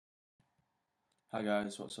Hi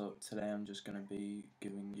guys, what's up? Today I'm just going to be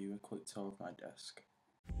giving you a quick tour of my desk.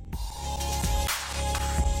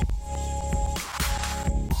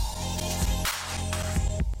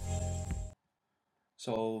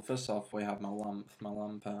 So first off we have my lamp. My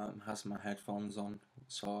lamp has my headphones on,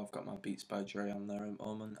 so I've got my Beats by Dre on there at the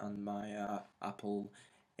moment and my Apple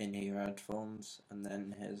in-ear headphones, and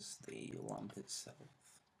then here's the lamp itself.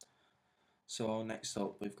 So next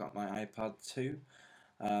up we've got my iPad 2.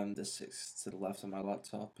 This sits to the left of my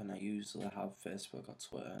laptop, and I usually have Facebook or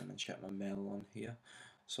Twitter and I check my mail on here.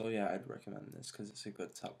 So yeah, I'd recommend this because it's a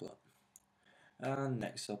good tablet. And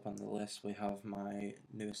next up on the list we have my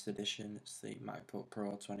newest edition. It's the Macbook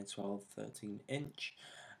Pro 2012 13-inch,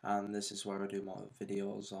 and this is where I do my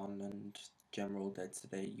videos on and general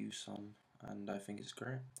day-to-day use on, and I think it's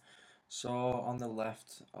great. So on the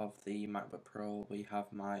left of the MacBook Pro we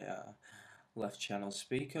have my left channel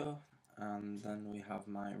speaker, and then we have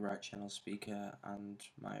my right channel speaker and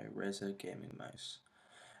my Razer gaming mouse.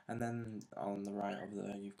 And then on the right over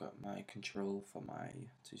there you've got my control for my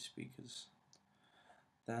two speakers.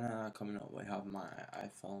 Then coming up we have my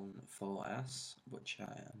iPhone 4S, which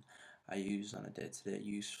I use on a day-to-day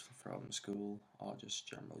use from school or just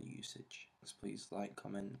general usage. So please like,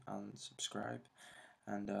 comment and subscribe,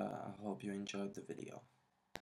 and I hope you enjoyed the video.